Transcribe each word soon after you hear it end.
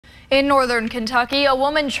In northern Kentucky, a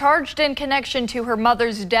woman charged in connection to her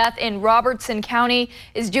mother's death in Robertson County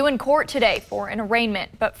is due in court today for an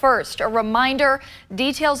arraignment. But first, a reminder,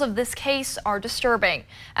 details of this case are disturbing.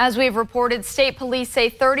 As we've reported, state police say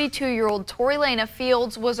 32-year-old Torilena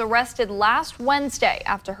Fields was arrested last Wednesday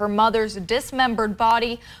after her mother's dismembered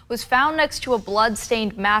body was found next to a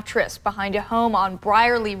blood-stained mattress behind a home on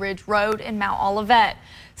Brierly Ridge Road in Mount Olivet.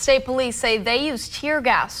 State police say they used tear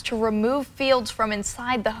gas to remove Fields from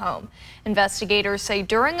inside the home. Investigators say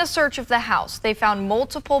during a search of the house, they found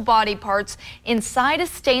multiple body parts inside a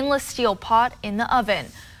stainless steel pot in the oven.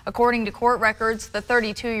 According to court records, the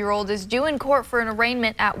 32-year-old is due in court for an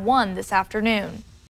arraignment at 1 this afternoon.